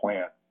changes that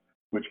plant,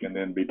 which can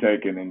then be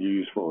taken and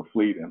used for a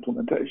fleet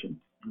implementation.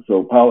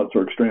 So pilots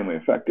are extremely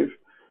effective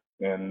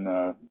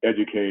in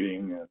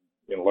educating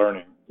and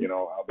learning,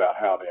 about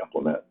how to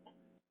implement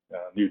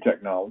new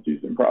technologies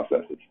and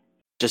processes.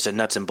 Just a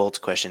nuts and bolts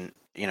question.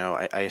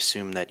 I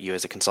assume that you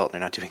as a consultant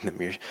are not doing them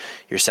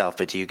yourself,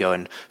 but do you go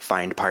and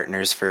find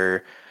partners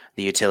for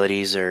the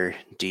utilities, or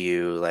do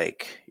you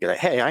you're like,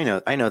 hey,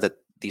 I know that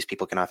these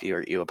people can offer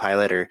you a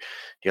pilot, or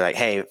you're like,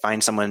 hey,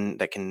 find someone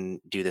that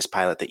can do this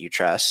pilot that you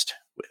trust?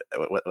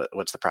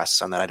 What's the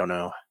process on that? I don't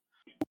know.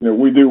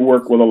 We do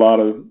work with a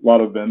lot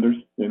of vendors,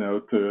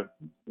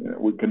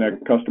 we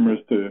connect customers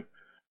to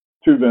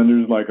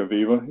vendors like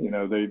Aviva.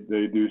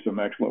 They do some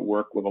excellent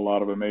work with a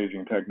lot of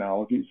amazing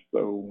technologies.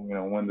 So,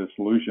 when the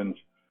solutions,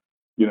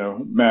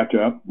 match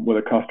up with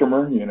a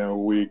customer,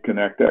 we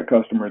connect that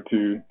customer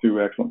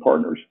to excellent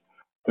partners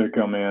to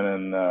come in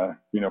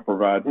and,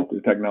 provide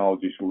the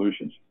technology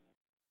solutions.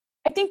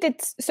 I think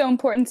that's so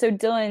important. So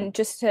Dylan,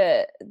 just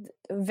a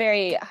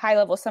very high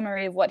level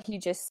summary of what he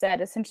just said,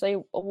 essentially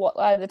a lot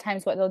of the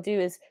times what they'll do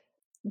is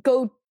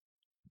go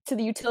to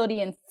the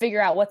utility and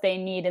figure out what they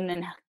need, and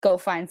then go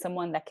find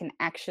someone that can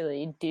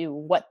actually do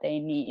what they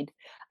need.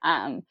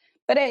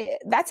 But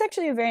that's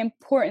actually a very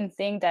important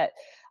thing that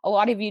a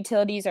lot of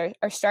utilities are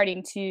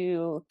starting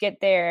to get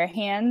their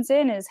hands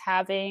in, is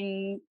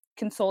having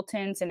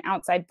consultants and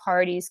outside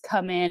parties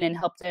come in and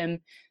help them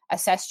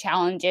assess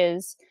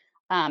challenges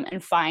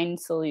and find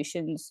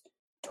solutions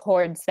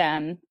towards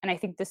them. And I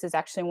think this is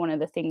actually one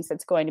of the things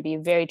that's going to be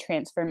very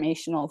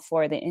transformational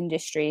for the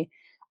industry.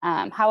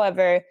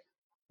 However,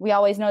 we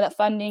always know that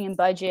funding and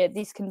budget,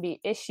 these can be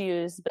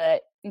issues,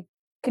 but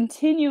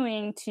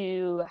continuing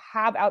to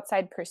have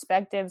outside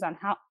perspectives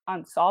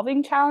on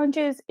solving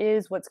challenges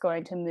is what's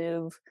going to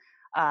move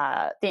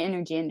the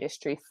energy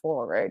industry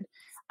forward.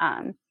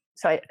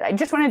 So I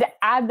just wanted to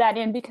add that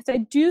in because I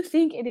do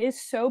think it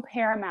is so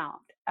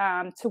paramount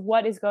to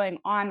what is going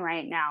on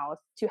right now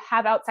to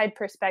have outside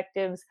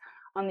perspectives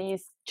on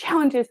these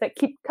challenges that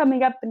keep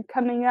coming up,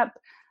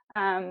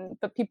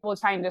 but people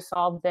trying to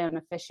solve them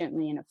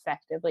efficiently and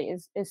effectively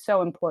is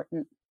so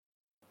important.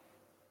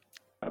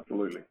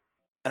 Absolutely.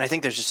 And I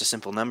think there's just a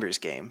simple numbers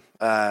game.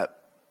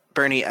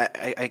 Bernie,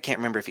 I can't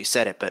remember if you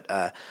said it, but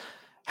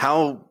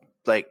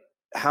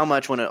how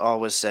much, when it all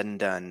was said and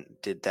done,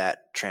 did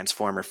that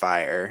transformer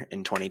fire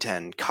in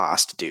 2010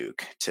 cost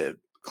Duke to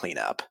clean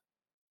up?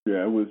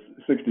 Yeah, it was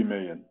 $60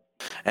 million.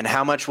 And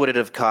how much would it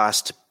have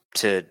cost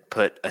to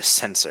put a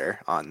sensor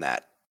on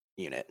that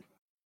unit?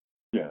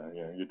 Yeah,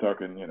 you're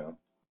talking,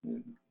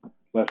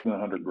 less than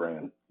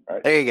 $100,000.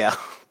 Right? There you go.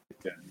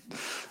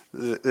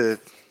 Yeah.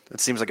 That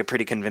seems like a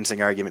pretty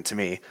convincing argument to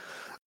me.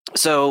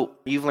 So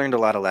you've learned a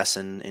lot of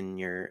lesson in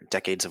your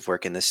decades of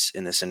work in this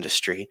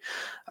industry.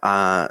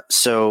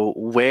 So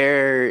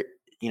where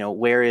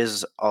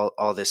is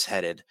all this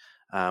headed?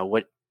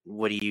 What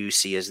do you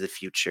see as the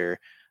future,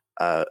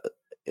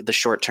 the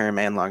short term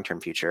and long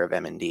term future of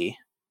M&D?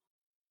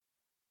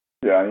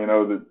 Yeah,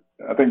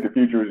 I think the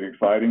future is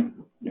exciting.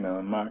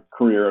 In my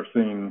career, I've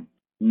seen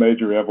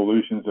major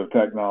evolutions of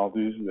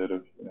technologies that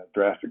have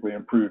drastically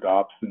improved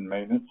ops and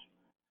maintenance.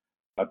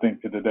 I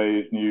think that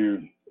today's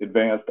new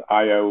advanced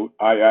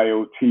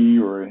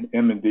IIoT or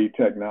M&D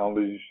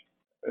technologies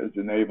is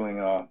enabling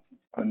a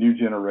new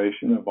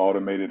generation of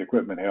automated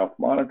equipment health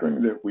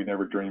monitoring that we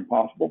never dreamed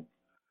possible.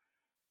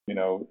 At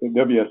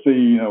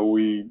WSC,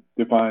 we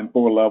define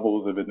 4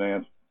 levels of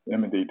advanced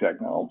M&D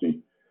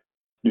technology,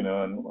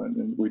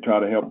 and we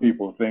try to help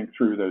people think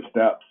through those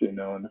steps, and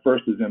the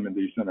first is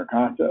M&D center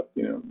concept.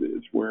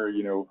 It's where,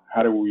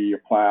 how do we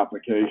apply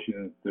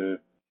applications to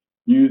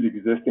use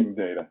existing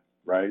data,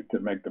 right, to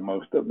make the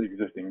most of the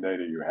existing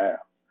data you have.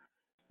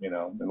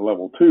 And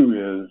level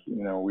 2 is,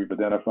 we've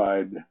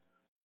identified,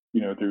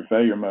 through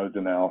failure modes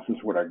analysis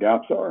what our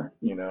gaps are,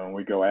 and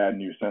we go add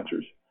new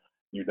sensors,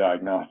 new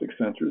diagnostic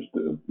sensors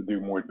to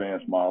do more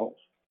advanced models.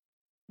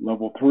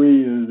 Level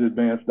 3 is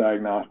advanced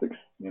diagnostics,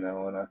 and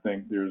I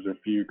think there's a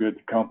few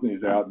good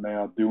companies out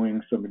now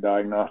doing some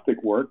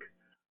diagnostic work,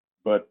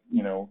 but,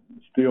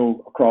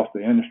 still across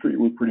the industry,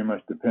 we're pretty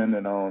much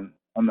dependent on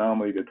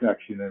anomaly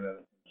detection and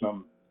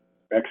some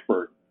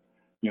expert,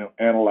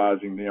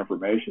 analyzing the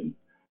information,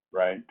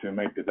 right, to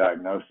make the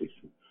diagnosis.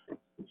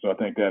 So I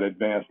think that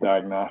advanced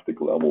diagnostic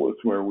level is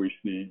where we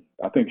see,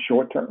 I think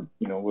short term,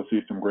 we'll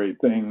see some great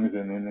things,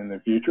 and then in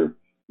the future,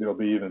 it'll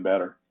be even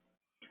better.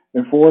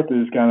 And fourth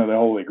is kind of the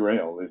holy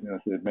grail,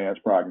 it's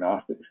advanced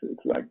prognostics.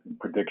 It's like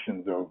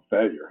predictions of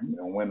failure.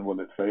 When will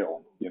it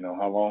fail?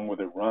 How long will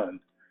it run?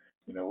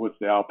 What's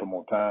the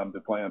optimal time to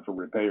plan for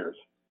repairs?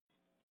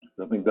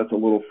 So I think that's a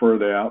little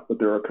further out, but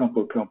there are a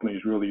couple of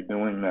companies really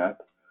doing that.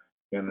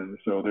 And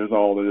so there's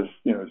all this,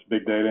 it's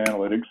big data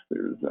analytics.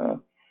 There's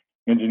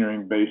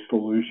engineering-based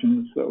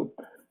solutions. So,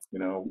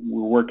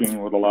 we're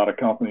working with a lot of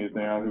companies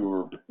now who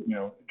are,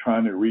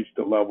 trying to reach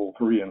the level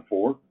 3 and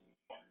 4.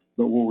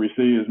 But what we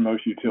see is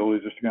most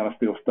utilities are kind of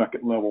still stuck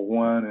at level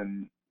 1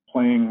 and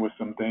playing with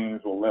some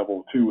things with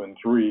level 2 and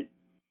 3.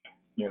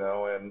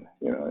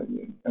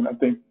 And I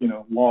think,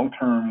 long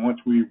term, once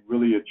we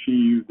really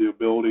achieve the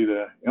ability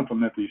to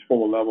implement these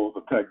 4 levels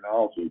of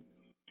technology,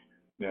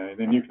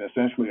 then you can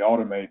essentially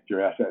automate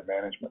your asset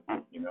management,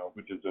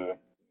 which is a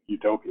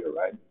utopia,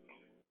 right?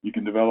 You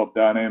can develop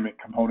dynamic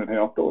component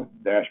health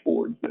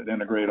dashboards that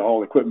integrate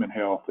all equipment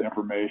health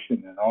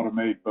information and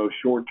automate both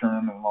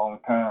short-term and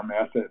long-term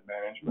asset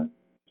management.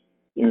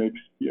 You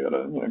had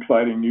an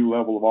exciting new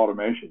level of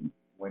automation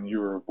when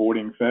you're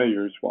avoiding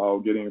failures while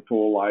getting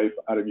full life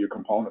out of your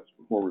components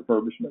before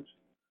refurbishments.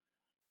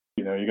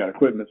 You got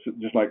equipment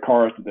just like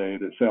cars today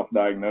that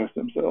self-diagnose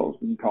themselves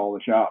and call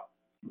the shop.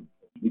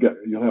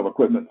 You'll have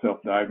equipment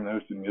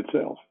self-diagnosing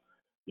itself,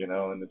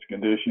 and its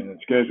condition and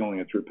scheduling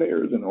its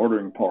repairs and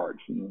ordering parts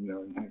and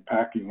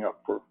packing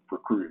up for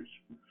crews.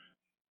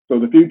 So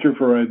the future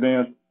for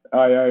advanced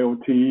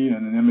IIoT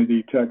and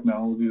M&D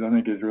technologies, I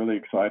think, is really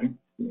exciting.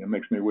 It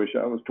makes me wish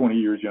I was 20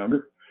 years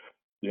younger.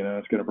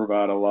 It's going to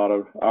provide a lot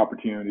of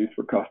opportunities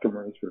for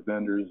customers, for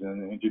vendors,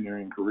 and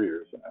engineering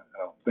careers. I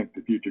don't think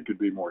the future could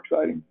be more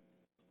exciting.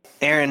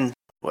 Aaron,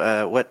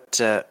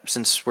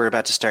 since we're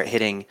about to start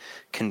hitting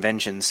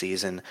convention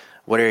season,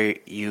 what are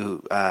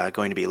you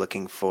going to be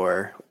looking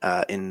for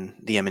in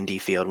the M&D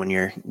field when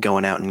you're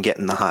going out and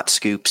getting the hot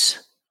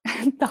scoops?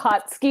 The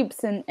hot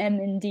scoops in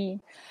M&D.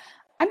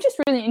 I'm just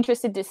really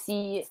interested to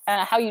see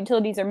how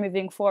utilities are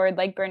moving forward.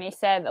 Like Bernie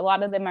said, a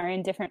lot of them are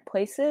in different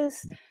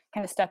places.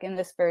 kind of stuck in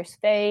this first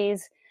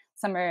phase.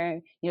 Some are,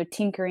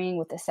 tinkering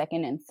with the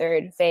second and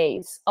third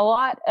phase. A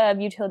lot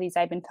of utilities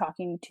I've been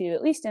talking to,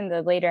 at least in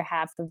the later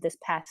half of this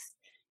past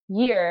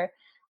year,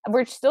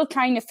 we're still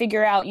trying to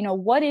figure out,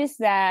 what is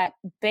that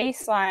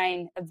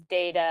baseline of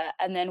data,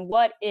 and then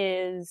what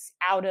is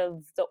out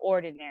of the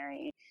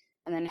ordinary,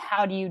 and then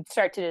how do you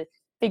start to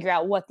figure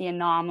out what the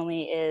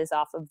anomaly is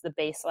off of the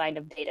baseline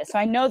of data. So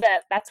I know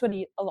that that's what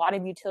a lot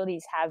of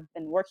utilities have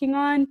been working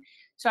on.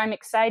 So I'm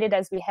excited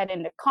as we head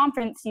into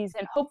conference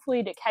season,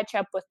 hopefully to catch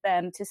up with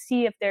them to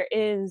see if there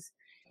is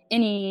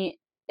any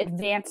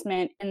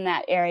advancement in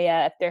that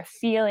area, if they're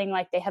feeling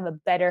like they have a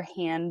better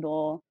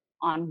handle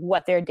on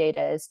what their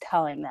data is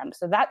telling them.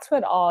 So that's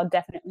what I'll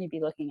definitely be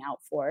looking out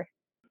for.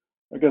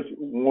 I guess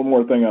one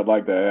more thing I'd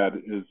like to add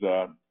is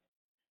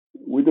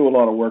we do a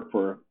lot of work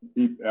for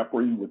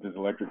EPRI, which is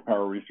Electric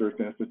Power Research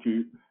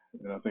Institute.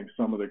 And I think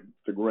some of the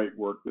great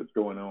work that's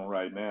going on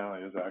right now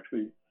is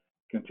actually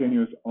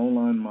continuous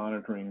online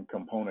monitoring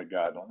component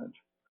guidelines.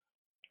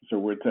 So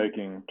we're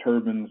taking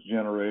turbines,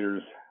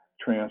 generators,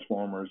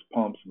 transformers,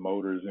 pumps,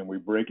 motors, and we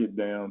break it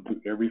down to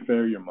every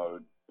failure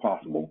mode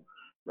possible,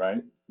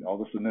 right? All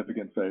the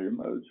significant failure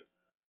modes.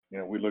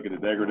 We look at the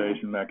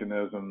degradation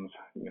mechanisms,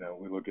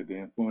 we look at the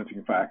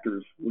influencing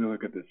factors, we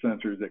look at the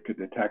sensors that could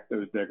detect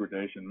those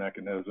degradation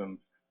mechanisms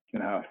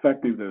and how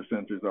effective those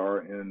sensors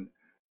are in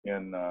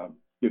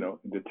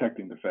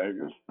detecting the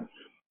failures.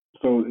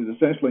 So it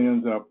essentially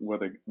ends up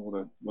with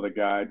a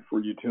guide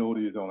for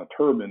utilities on a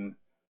turbine.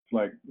 It's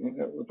like,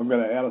 if I'm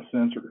going to add a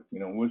sensor,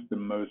 what's the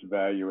most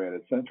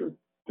value-added sensor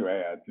to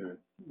add to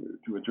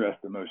address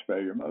the most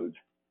failure modes?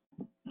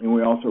 And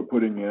we're also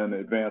putting in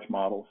advanced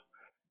models.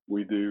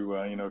 We do,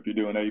 if you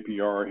do an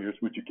APR, here's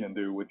what you can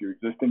do with your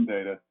existing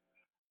data.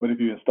 But if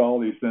you install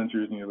these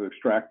sensors and you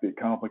extract the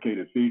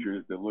complicated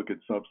features that look at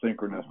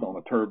subsynchronous on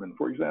a turbine,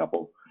 for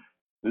example,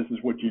 this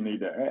is what you need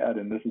to add,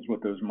 and this is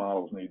what those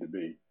models need to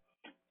be.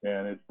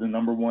 And it's the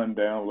number one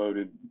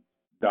downloaded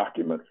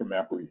document from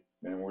EPRI,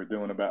 and we're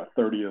doing about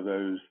 30 of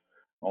those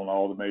on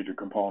all the major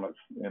components,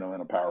 in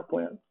a power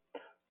plant.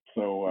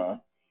 So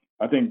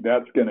I think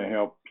that's going to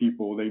help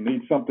people. They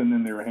need something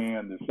in their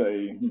hand to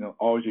say,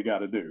 all you got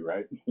to do,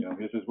 right?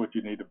 This is what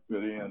you need to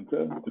put in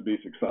to be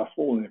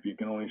successful. And if you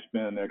can only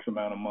spend X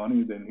amount of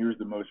money, then here's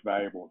the most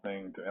valuable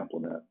thing to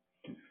implement.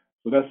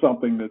 So that's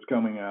something that's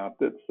coming out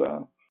that's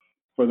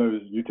for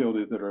those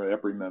utilities that are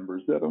EPRI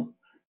members that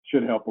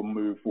should help them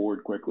move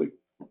forward quickly.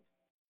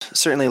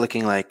 Certainly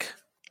looking like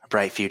a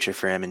bright future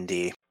for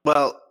M&D.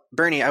 Well,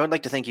 Bernie, I would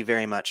like to thank you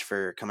very much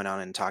for coming on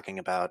and talking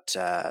about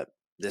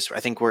this. I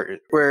think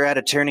we're at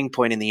a turning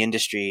point in the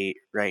industry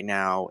right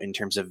now in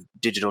terms of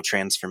digital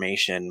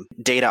transformation.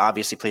 Data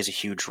obviously plays a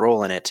huge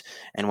role in it,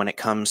 and when it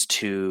comes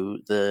to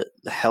the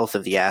health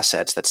of the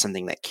assets, that's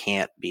something that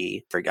can't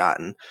be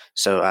forgotten.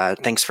 So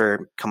thanks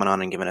for coming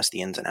on and giving us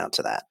the ins and outs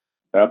of that.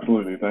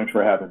 Absolutely. Thanks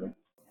for having me.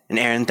 And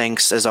Aaron,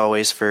 thanks as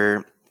always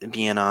for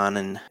being on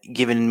and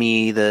giving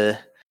me the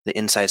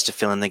insights to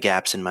fill in the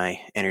gaps in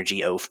my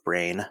energy oaf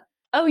brain.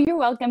 Oh, you're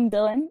welcome,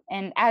 Dylan.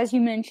 And as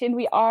you mentioned,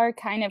 we are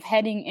kind of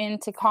heading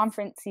into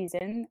conference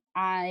season.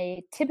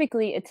 I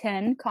typically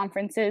attend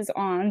conferences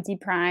on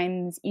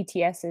D-Prime's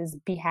ETS's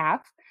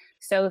behalf.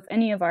 So if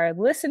any of our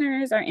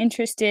listeners are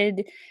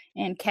interested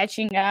in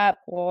catching up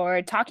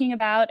or talking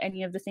about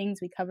any of the things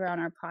we cover on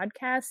our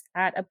podcast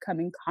at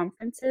upcoming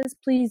conferences,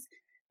 please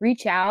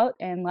reach out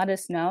and let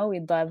us know.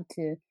 We'd love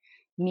to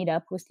meet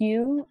up with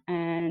you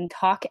and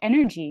talk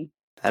energy.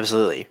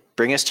 Absolutely.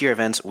 Bring us to your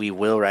events. We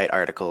will write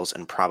articles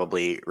and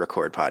probably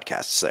record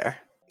podcasts there.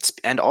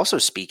 And also,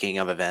 speaking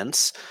of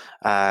events,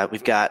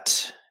 we've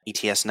got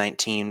ETS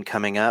 19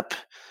 coming up.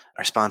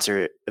 Our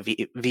sponsor,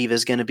 Viva,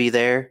 is going to be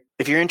there.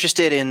 If you're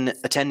interested in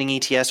attending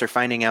ETS or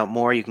finding out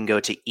more, you can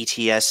go to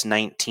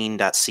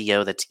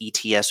ets19.co. That's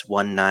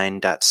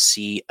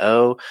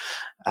ets19.co.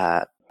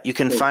 You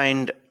can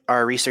find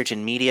our research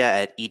and media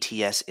at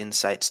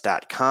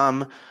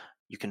etsinsights.com.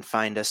 You can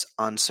find us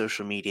on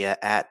social media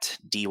at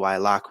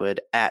DYLockwood,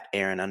 at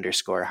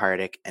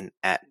Aaron_Hardick, and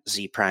at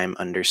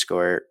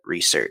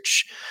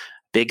ZPrime_research.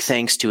 Big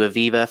thanks to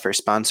Aviva for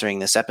sponsoring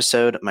this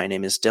episode. My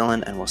name is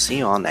Dylan, and we'll see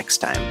you all next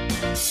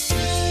time.